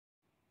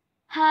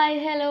Hi,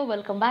 hello,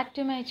 welcome back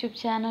to my YouTube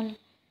channel.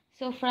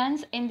 So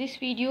friends, in this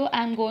video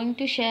I am going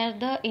to share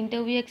the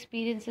interview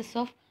experiences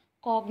of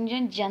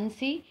Cognizant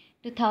Genc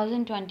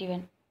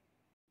 2021.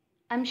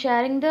 I am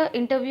sharing the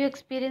interview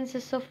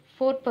experiences of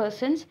 4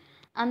 persons,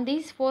 and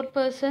these 4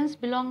 persons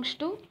belongs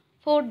to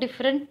 4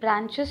 different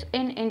branches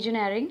in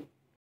engineering.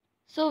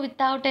 So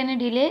without any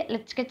delay,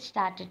 let's get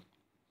started.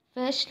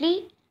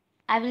 Firstly,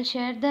 I will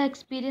share the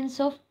experience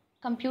of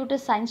computer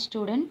science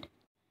student.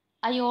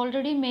 I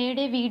already made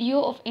a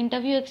video of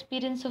interview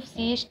experience of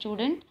CA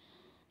student.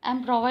 I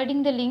am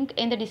providing the link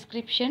in the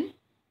description.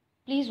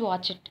 Please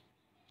watch it.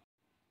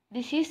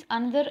 This is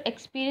another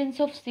experience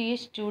of CA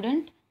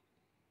student.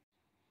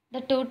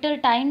 The total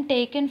time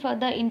taken for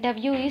the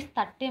interview is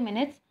 30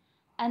 minutes,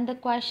 and the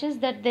questions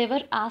that they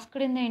were asked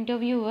in the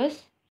interview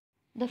was,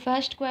 the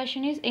first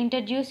question is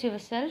introduce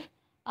yourself.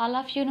 All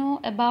of you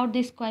know about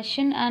this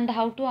question and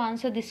how to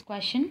answer this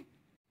question.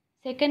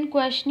 Second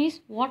question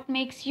is what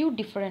makes you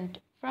different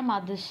from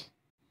others.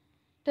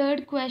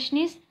 Third question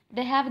is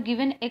they have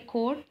given a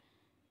code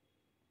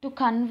to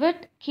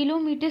convert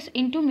kilometers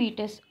into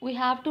meters. We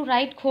have to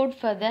write code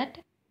for that.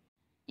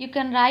 You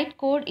can write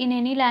code in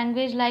any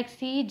language like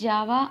C,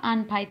 Java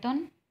and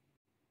Python.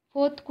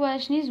 Fourth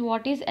question is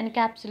what is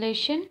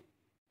encapsulation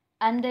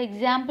and the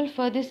example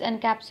for this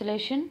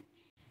encapsulation.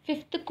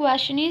 Fifth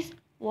question is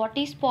what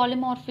is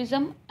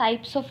polymorphism,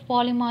 types of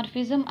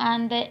polymorphism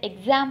and the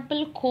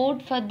example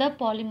code for the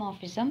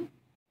polymorphism.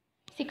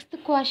 Sixth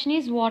question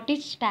is what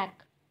is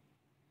stack.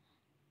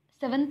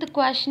 Seventh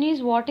question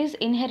is what is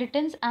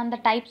inheritance and the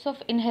types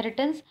of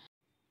inheritance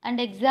and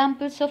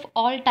examples of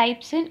all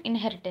types in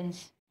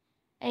inheritance.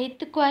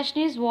 Eighth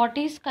question is what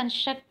is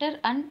constructor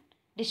and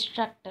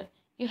destructor.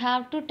 You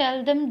have to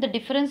tell them the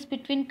difference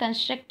between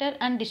constructor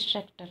and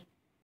destructor.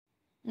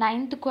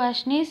 Ninth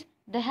question is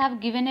they have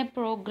given a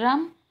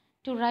program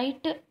to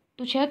write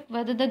to check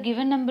whether the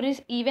given number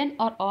is even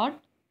or odd.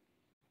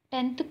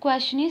 10th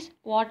question is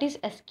what is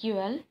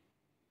SQL.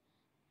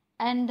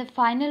 And the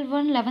final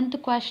one,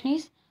 11th question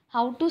is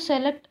how to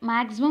select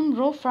maximum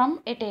row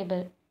from a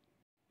table.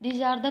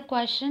 These are the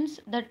questions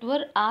that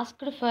were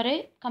asked for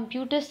a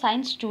computer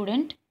science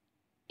student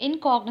in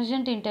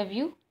Cognizant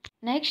interview.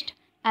 Next,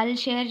 I will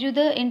share you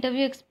the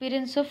interview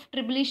experience of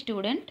EEE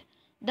student.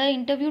 The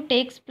interview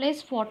takes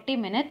place 40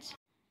 minutes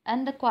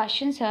and the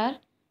questions are,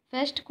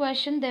 first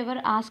question they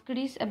were asked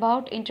is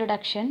about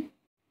introduction.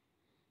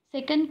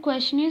 Second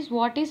question is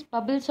what is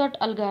bubble sort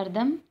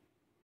algorithm.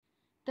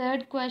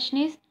 Third question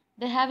is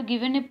they have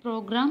given a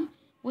program.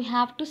 We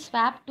have to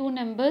swap two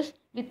numbers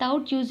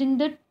without using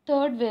the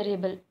third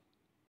variable.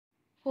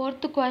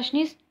 Fourth question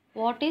is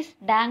what is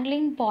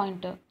dangling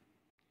pointer.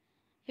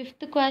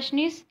 Fifth question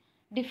is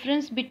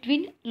difference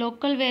between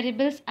local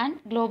variables and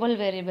global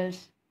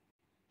variables.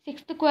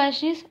 Sixth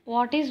question is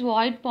what is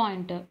void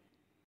pointer.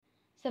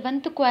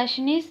 Seventh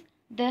question is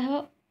they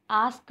have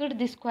asked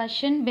this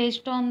question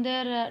based on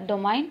their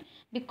domain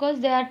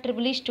because they are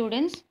EEE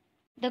students.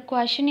 The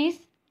question is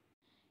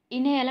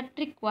in a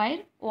electric wire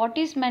what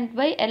is meant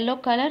by yellow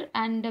color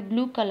and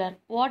blue color,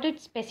 what it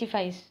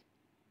specifies.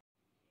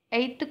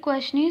 Eighth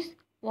question is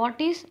what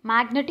is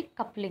magnetic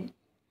coupling.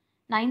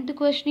 Ninth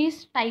question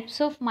is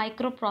types of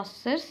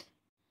microprocessors.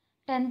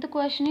 10th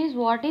question is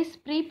what is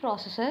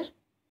preprocessor.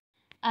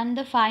 And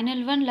the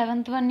final one,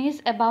 11th one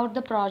is about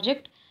the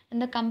project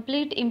and the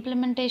complete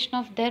implementation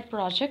of their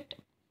project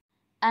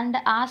and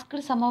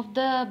asked some of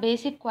the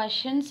basic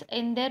questions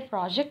in their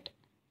project.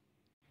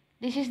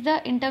 This is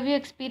the interview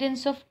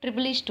experience of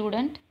EEE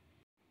student.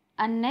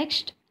 And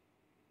next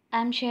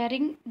I am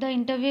sharing the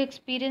interview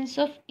experience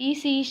of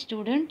ECE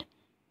student.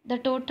 The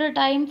total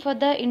time for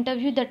the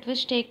interview that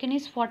was taken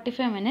is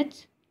 45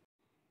 minutes.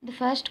 The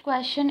first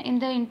question in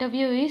the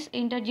interview is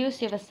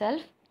introduce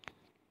yourself.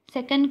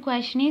 Second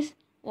question is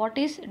what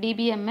is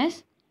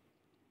DBMS.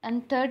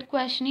 And third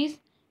question is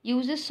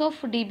uses of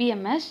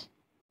DBMS.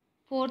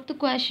 Fourth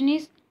question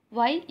is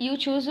why you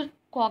choose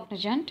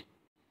Cognizant.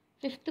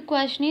 Fifth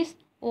question is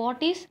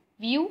what is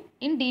view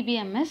in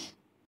DBMS.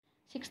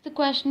 Sixth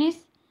question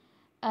is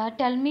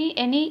tell me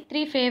any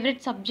 3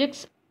 favorite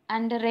subjects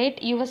and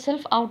rate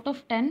yourself out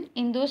of 10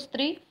 in those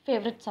 3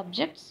 favorite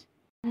subjects.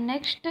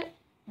 Next,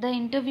 the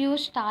interviewer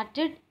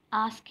started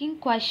asking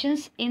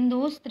questions in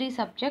those 3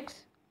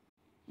 subjects.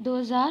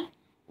 Those are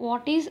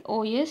what is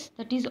OS,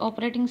 that is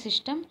operating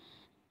system,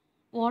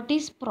 what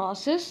is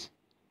process,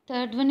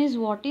 third one is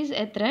what is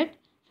a thread,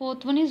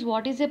 fourth one is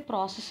what is a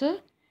processor,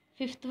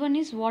 fifth one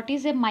is what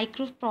is a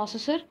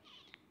microprocessor,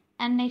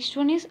 and next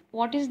one is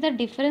what is the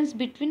difference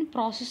between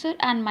processor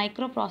and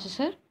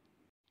microprocessor.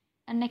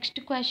 And next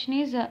question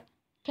is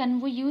can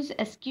we use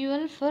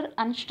SQL for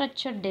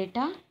unstructured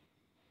data.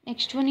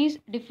 Next one is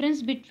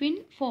difference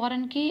between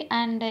foreign key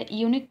and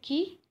unique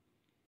key.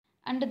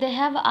 And they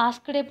have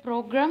asked a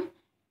program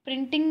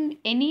printing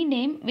any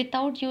name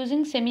without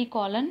using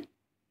semicolon.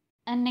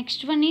 And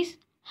next one is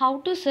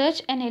how to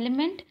search an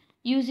element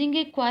using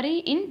a query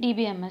in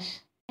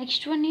DBMS.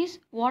 Next one is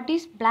what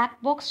is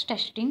black box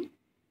testing.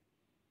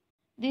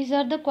 These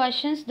are the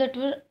questions that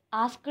were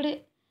asked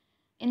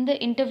in the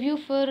interview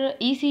for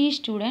ECE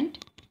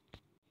student,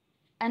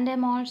 and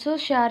I'm also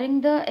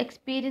sharing the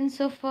experience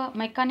of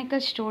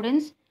mechanical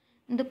students.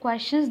 The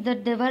questions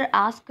that they were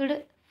asked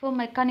for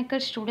mechanical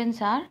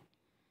students are: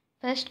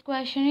 first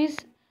question is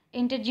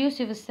introduce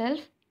yourself.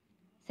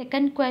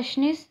 Second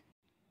question is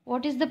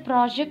what is the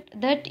project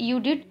that you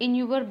did in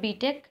your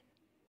BTech?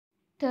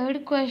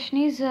 Third question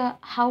is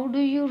how do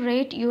you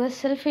rate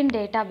yourself in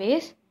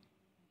database?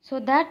 So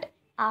that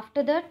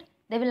after that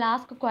they will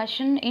ask a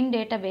question in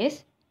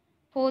database.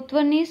 Fourth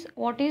one is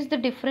what is the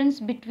difference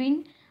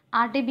between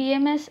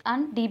RDBMS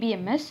and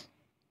DBMS?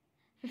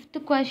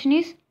 Fifth question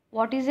is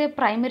what is a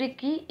primary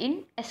key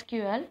in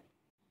SQL?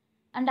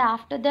 And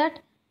after that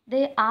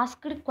they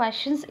asked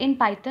questions in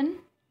Python.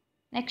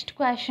 Next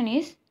question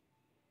is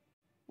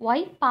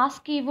why pass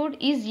keyword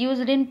is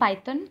used in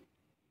Python?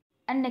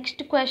 And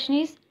next question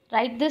is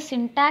write the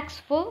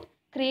syntax for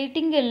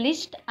creating a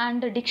list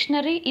and a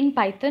dictionary in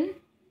Python.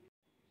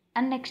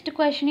 And next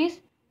question is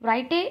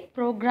write a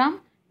program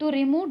to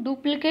remove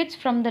duplicates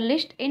from the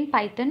list in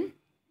Python.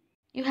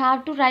 You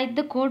have to write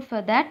the code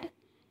for that.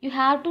 You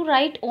have to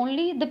write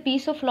only the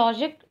piece of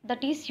logic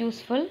that is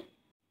useful.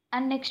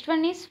 And next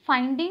one is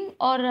finding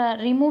or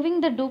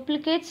removing the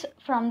duplicates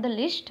from the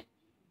list.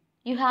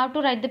 You have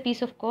to write the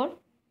piece of code.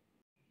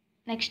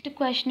 Next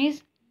question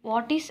is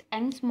what is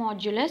Young's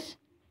modulus?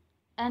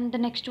 And the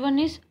next one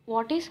is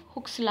what is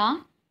Hooke's law?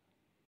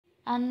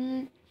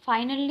 And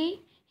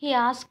finally he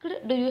asked,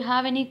 do you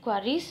have any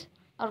queries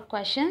or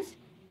questions?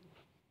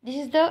 This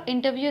is the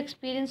interview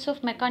experience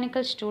of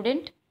mechanical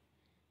student.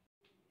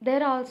 They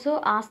are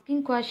also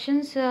asking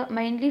questions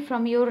mainly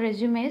from your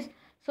resumes.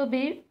 So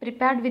be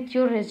prepared with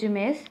your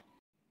resumes.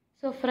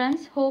 So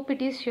friends, hope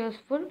it is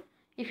useful.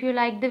 If you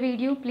like the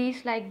video,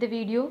 please like the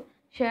video,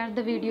 share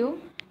the video.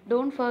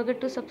 Don't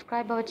forget to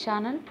subscribe our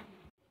channel.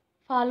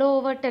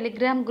 Follow our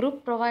Telegram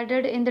group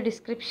provided in the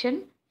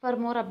description for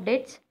more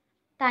updates.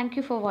 Thank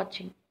you for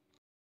watching.